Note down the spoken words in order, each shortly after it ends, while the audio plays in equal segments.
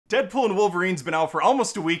Deadpool and Wolverine's been out for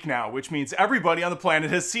almost a week now, which means everybody on the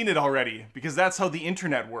planet has seen it already, because that's how the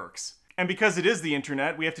internet works. And because it is the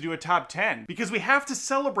internet, we have to do a top 10, because we have to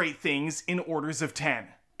celebrate things in orders of 10.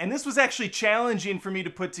 And this was actually challenging for me to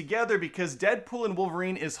put together because Deadpool and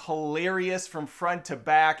Wolverine is hilarious from front to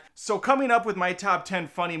back. So coming up with my top 10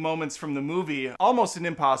 funny moments from the movie, almost an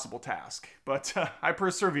impossible task. But I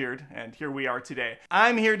persevered, and here we are today.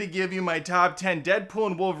 I'm here to give you my top 10 Deadpool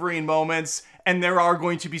and Wolverine moments, and there are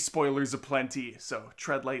going to be spoilers aplenty. So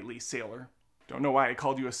tread lightly, sailor. Don't know why I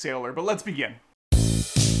called you a sailor, but let's begin.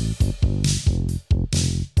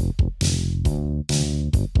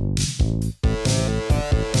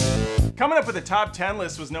 Coming up with a top 10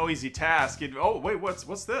 list was no easy task. Oh wait,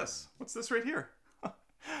 what's this? What's this right here?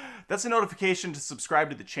 That's a notification to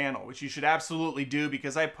subscribe to the channel, which you should absolutely do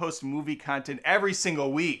because I post movie content every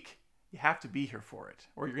single week. You have to be here for it,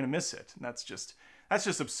 or you're gonna miss it, and that's just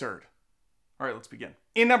absurd. All right, let's begin.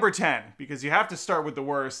 In number 10, because you have to start with the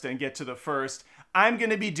worst and get to the first, I'm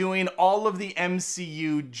gonna be doing all of the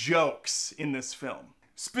MCU jokes in this film.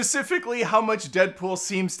 Specifically, how much Deadpool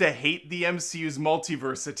seems to hate the MCU's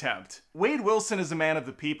multiverse attempt. Wade Wilson is a man of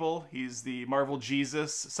the people. He's the Marvel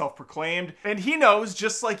Jesus, self-proclaimed. And he knows,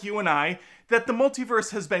 just like you and I, that the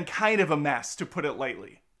multiverse has been kind of a mess, to put it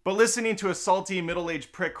lightly. But listening to a salty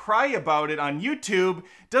middle-aged prick cry about it on YouTube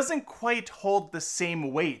doesn't quite hold the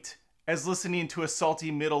same weight as listening to a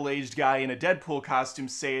salty middle-aged guy in a Deadpool costume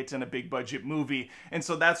say it in a big-budget movie. And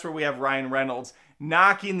so that's where we have Ryan Reynolds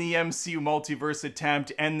knocking the MCU multiverse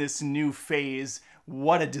attempt and this new phase.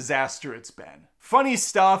 What a disaster it's been. Funny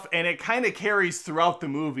stuff, and it kind of carries throughout the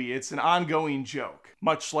movie. It's an ongoing joke,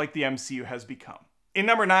 much like the MCU has become. In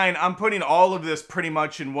number 9, I'm putting all of this pretty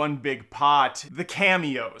much in one big pot. The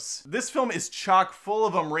cameos. This film is chock full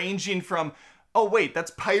of them, ranging from, oh wait,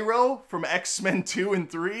 that's Pyro from X-Men 2 and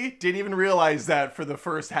 3? Didn't even realize that for the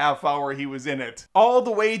first half hour he was in it. All the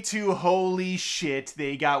way to, holy shit,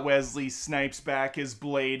 they got Wesley Snipes back as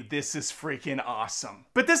Blade. This is freaking awesome.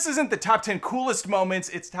 But this isn't the top 10 coolest moments,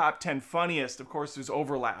 it's top 10 funniest. Of course, there's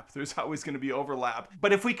overlap. There's always gonna be overlap.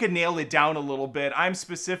 But if we could nail it down a little bit, I'm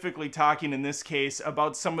specifically talking in this case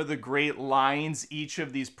about some of the great lines each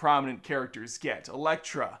of these prominent characters get.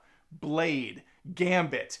 Elektra, Blade,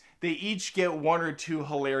 Gambit. They each get one or two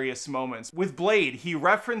hilarious moments. With Blade, he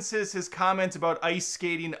references his comment about ice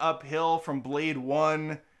skating uphill from Blade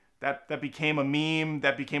 1. That became a meme,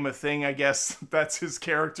 that became a thing, I guess. That's his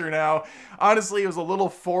character now. Honestly, it was a little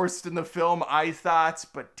forced in the film, I thought,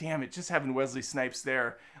 but damn it, just having Wesley Snipes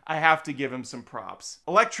there, I have to give him some props.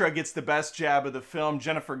 Elektra gets the best jab of the film.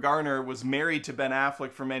 Jennifer Garner was married to Ben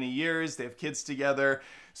Affleck for many years. They have kids together.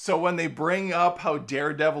 So when they bring up how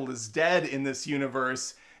Daredevil is dead in this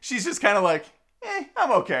universe, she's just kind of like,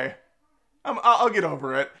 I'm okay. I'll get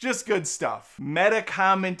over it. Just good stuff. Meta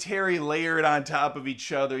commentary layered on top of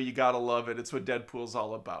each other. You gotta love it. It's what Deadpool's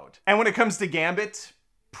all about. And when it comes to Gambit,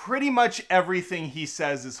 pretty much everything he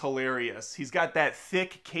says is hilarious. He's got that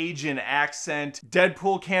thick Cajun accent.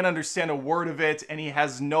 Deadpool can't understand a word of it, and he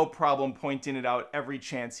has no problem pointing it out every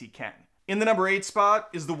chance he can. In the number 8 spot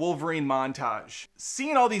is the Wolverine montage.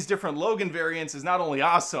 Seeing all these different Logan variants is not only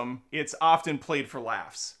awesome, it's often played for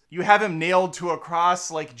laughs. You have him nailed to a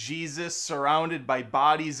cross like Jesus, surrounded by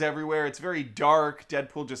bodies everywhere. It's very dark.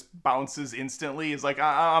 Deadpool just bounces instantly. He's like,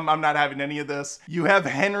 I'm not having any of this. You have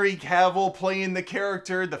Henry Cavill playing the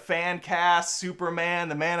character, the fan cast, Superman,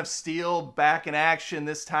 the Man of Steel, back in action,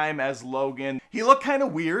 this time as Logan. He looked kind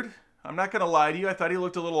of weird. I'm not gonna lie to you, I thought he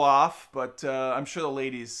looked a little off, but I'm sure the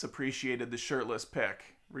ladies appreciated the shirtless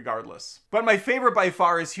pic, regardless. But my favorite by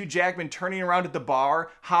far is Hugh Jackman turning around at the bar,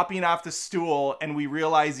 hopping off the stool, and we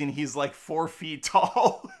realizing he's like 4 feet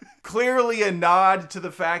tall. Clearly a nod to the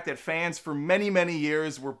fact that fans for many, many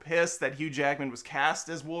years were pissed that Hugh Jackman was cast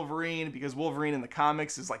as Wolverine, because Wolverine in the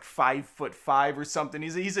comics is like 5'5" or something.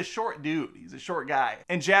 He's a short dude. He's a short guy.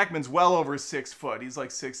 And Jackman's well over 6 foot. He's like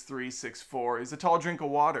 6'3", 6'4". He's a tall drink of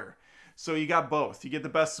water. So you got both. You get the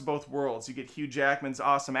best of both worlds. You get Hugh Jackman's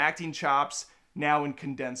awesome acting chops, now in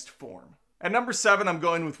condensed form. At number 7, I'm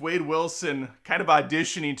going with Wade Wilson kind of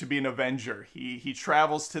auditioning to be an Avenger. He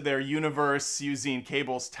travels to their universe using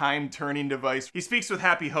Cable's time-turning device. He speaks with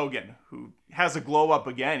Happy Hogan, who has a glow up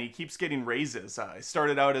again. He keeps getting raises. He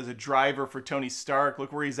started out as a driver for Tony Stark.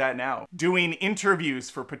 Look where he's at now. Doing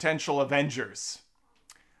interviews for potential Avengers.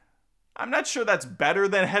 I'm not sure that's better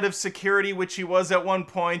than head of security, which he was at one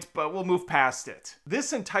point, but we'll move past it.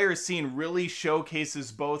 This entire scene really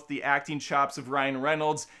showcases both the acting chops of Ryan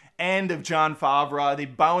Reynolds end of Jon Favreau. They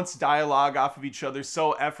bounce dialogue off of each other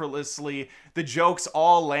so effortlessly. The jokes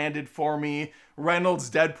all landed for me. Reynolds'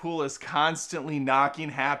 Deadpool is constantly knocking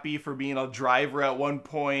Happy for being a driver at one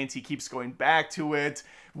point. He keeps going back to it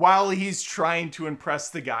while he's trying to impress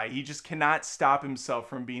the guy. He just cannot stop himself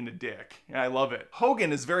from being a dick. And I love it.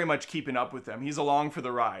 Hogan is very much keeping up with him. He's along for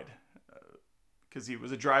the ride because he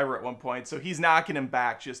was a driver at one point, so he's knocking him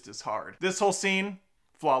back just as hard. This whole scene,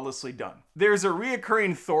 flawlessly done. There's a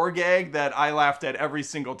reoccurring Thor gag that I laughed at every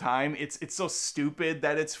single time. It's so stupid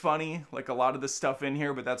that it's funny, like a lot of the stuff in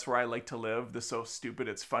here, but that's where I like to live, the so stupid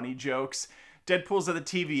it's funny jokes. Deadpool's at the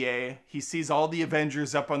TVA. He sees all the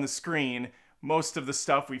Avengers up on the screen, most of the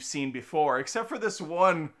stuff we've seen before, except for this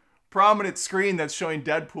one prominent screen that's showing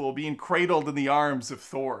Deadpool being cradled in the arms of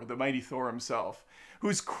Thor, the mighty Thor himself,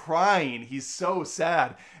 who's crying. He's so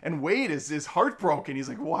sad. And Wade is heartbroken. He's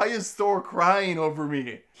like, why is Thor crying over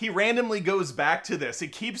me? He randomly goes back to this.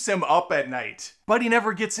 It keeps him up at night. But he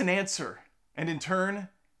never gets an answer. And in turn,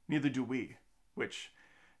 neither do we. Which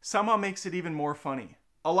somehow makes it even more funny.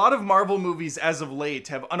 A lot of Marvel movies as of late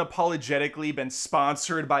have unapologetically been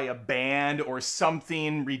sponsored by a band or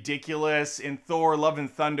something ridiculous. In Thor, Love and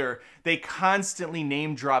Thunder, they constantly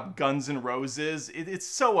name drop Guns N' Roses. It's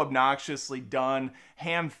so obnoxiously done,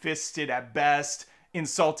 ham-fisted at best,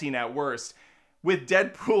 insulting at worst. With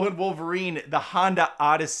Deadpool and Wolverine, the Honda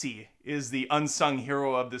Odyssey is the unsung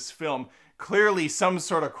hero of this film. Clearly some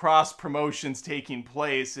sort of cross promotions taking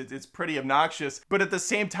place. It's pretty obnoxious, but at the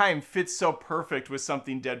same time fits so perfect with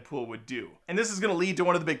something Deadpool would do. And this is going to lead to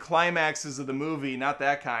one of the big climaxes of the movie, not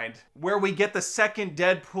that kind, where we get the second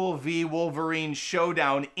Deadpool v Wolverine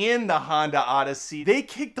showdown in the Honda Odyssey. They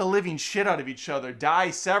kick the living shit out of each other, die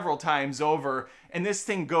several times over, and this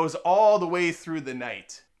thing goes all the way through the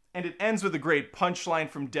night. And it ends with a great punchline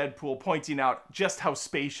from Deadpool pointing out just how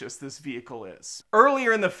spacious this vehicle is.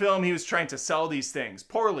 Earlier in the film, he was trying to sell these things,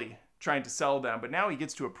 poorly trying to sell them, but now he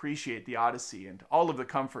gets to appreciate the Odyssey and all of the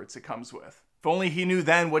comforts it comes with. If only he knew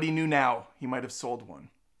then what he knew now, he might have sold one.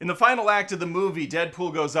 In the final act of the movie,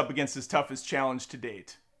 Deadpool goes up against his toughest challenge to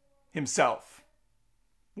date. Himself.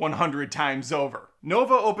 100 times over.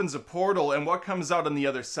 Nova opens a portal, and what comes out on the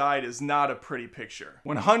other side is not a pretty picture.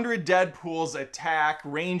 100 Deadpools attack,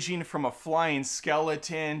 ranging from a flying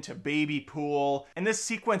skeleton to baby pool. And this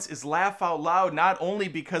sequence is laugh out loud not only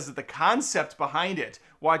because of the concept behind it,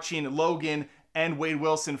 watching Logan and Wade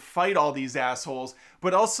Wilson fight all these assholes,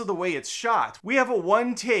 but also the way it's shot. We have a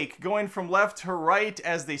one take going from left to right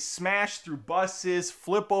as they smash through buses,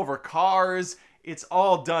 flip over cars. It's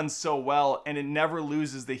all done so well, and it never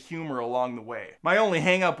loses the humor along the way. My only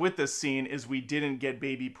hang up with this scene is we didn't get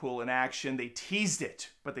Baby Pool in action. They teased it,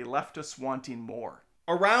 but they left us wanting more.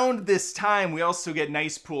 Around this time, we also get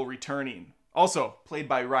Nice Pool returning. Also, played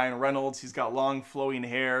by Ryan Reynolds. He's got long flowing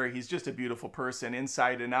hair. He's just a beautiful person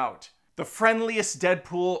inside and out. The friendliest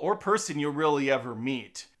Deadpool or person you'll really ever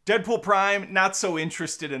meet. Deadpool Prime, not so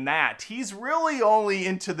interested in that. He's really only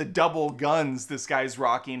into the double guns this guy's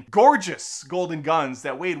rocking. Gorgeous golden guns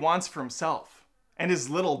that Wade wants for himself. And his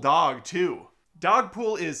little dog, too.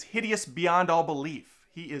 Dogpool is hideous beyond all belief.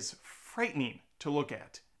 He is frightening to look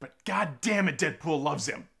at. But god damn it, Deadpool loves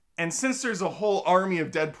him. And since there's a whole army of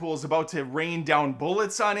Deadpools about to rain down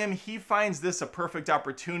bullets on him, he finds this a perfect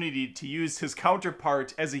opportunity to use his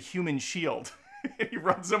counterpart as a human shield. He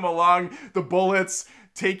runs him along the bullets,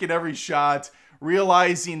 taking every shot,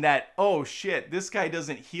 realizing that, oh shit, this guy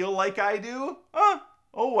doesn't heal like I do?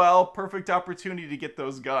 Oh well, perfect opportunity to get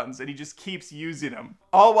those guns, and he just keeps using them.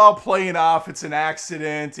 All while playing off it's an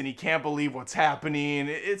accident and he can't believe what's happening.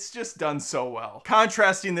 It's just done so well.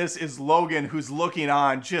 Contrasting this is Logan, who's looking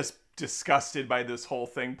on, just disgusted by this whole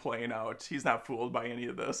thing playing out. He's not fooled by any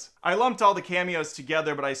of this. I lumped all the cameos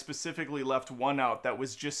together, but I specifically left one out that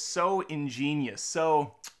was just so ingenious,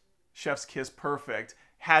 so chef's kiss perfect,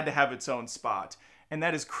 had to have its own spot. And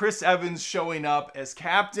that is Chris Evans showing up as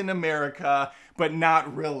Captain America, but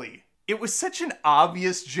not really. It was such an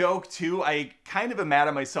obvious joke too, I kind of am mad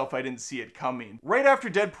at myself I didn't see it coming. Right after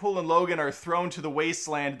Deadpool and Logan are thrown to the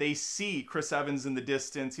wasteland, they see Chris Evans in the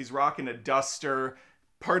distance. He's rocking a duster.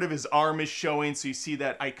 Part of his arm is showing, so you see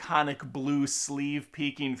that iconic blue sleeve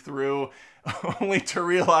peeking through, only to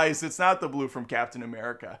realize it's not the blue from Captain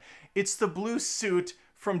America. It's the blue suit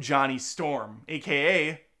from Johnny Storm,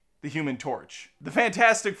 aka the Human Torch. The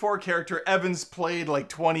Fantastic Four character Evans played like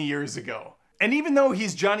 20 years ago. And even though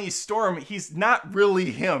he's Johnny Storm, he's not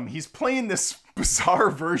really him. He's playing this bizarre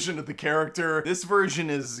version of the character. This version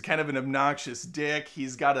is kind of an obnoxious dick.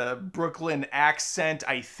 He's got a Brooklyn accent,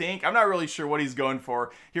 I think. I'm not really sure what he's going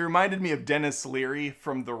for. He reminded me of Dennis Leary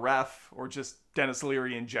from The Ref, or just Dennis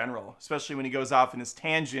Leary in general, especially when he goes off in his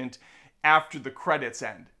tangent after the credits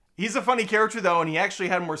end. He's a funny character though, and he actually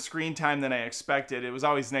had more screen time than I expected. It was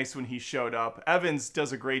always nice when he showed up. Evans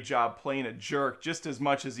does a great job playing a jerk just as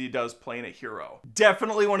much as he does playing a hero.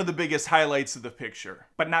 Definitely one of the biggest highlights of the picture,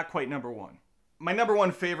 but not quite number one. My number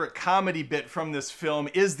one favorite comedy bit from this film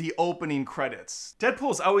is the opening credits.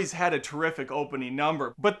 Deadpool's always had a terrific opening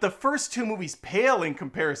number, but the first two movies pale in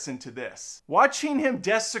comparison to this. Watching him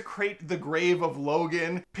desecrate the grave of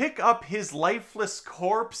Logan, pick up his lifeless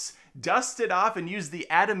corpse, dust it off, and use the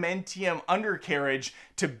adamantium undercarriage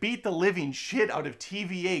to beat the living shit out of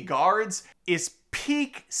TVA guards is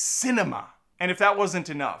peak cinema. And if that wasn't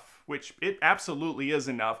enough, which it absolutely is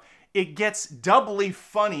enough, it gets doubly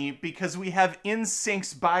funny because we have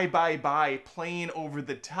NSYNC's Bye Bye Bye playing over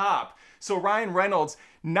the top. So Ryan Reynolds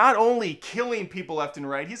not only killing people left and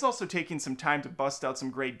right, he's also taking some time to bust out some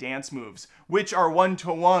great dance moves, which are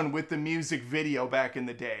one-to-one with the music video back in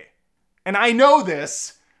the day. And I know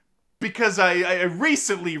this because I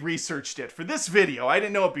recently researched it for this video. I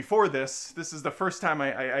didn't know it before this. This is the first time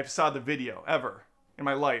I saw the video ever in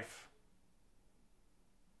my life.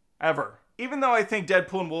 Ever. Even though I think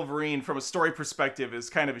Deadpool and Wolverine from a story perspective is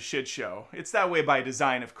kind of a shit show, it's that way by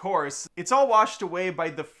design, of course, it's all washed away by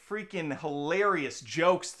the freaking hilarious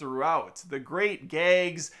jokes throughout. The great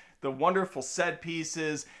gags, the wonderful set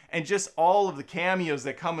pieces, and just all of the cameos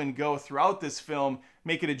that come and go throughout this film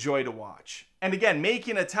make it a joy to watch. And again,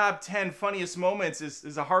 making a top 10 funniest moments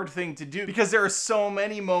is a hard thing to do because there are so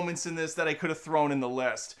many moments in this that I could have thrown in the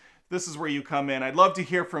list. This is where you come in. I'd love to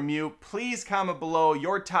hear from you. Please comment below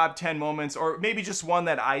your top 10 moments, or maybe just one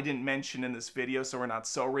that I didn't mention in this video so we're not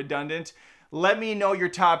so redundant. Let me know your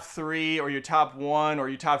top 3 or your top 1 or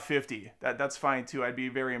your top 50. That's fine too. I'd be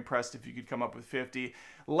very impressed if you could come up with 50.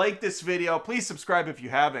 Like this video. Please subscribe if you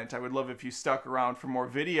haven't. I would love if you stuck around for more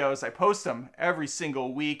videos. I post them every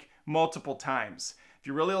single week, multiple times. If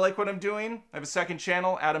you really like what I'm doing, I have a second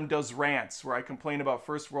channel, Adam Does Rants, where I complain about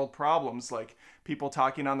first world problems like people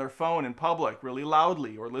talking on their phone in public really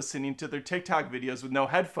loudly or listening to their TikTok videos with no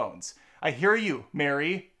headphones. I hear you,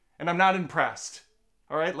 Mary, and I'm not impressed.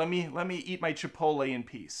 All right, let me eat my Chipotle in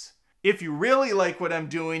peace. If you really like what I'm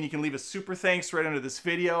doing, you can leave a super thanks right under this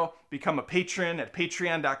video, become a patron at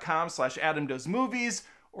patreon.com/AdamDoesMovies,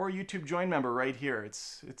 or a YouTube join member right here.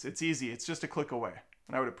 It's easy. It's just a click away,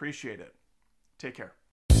 and I would appreciate it. Take care.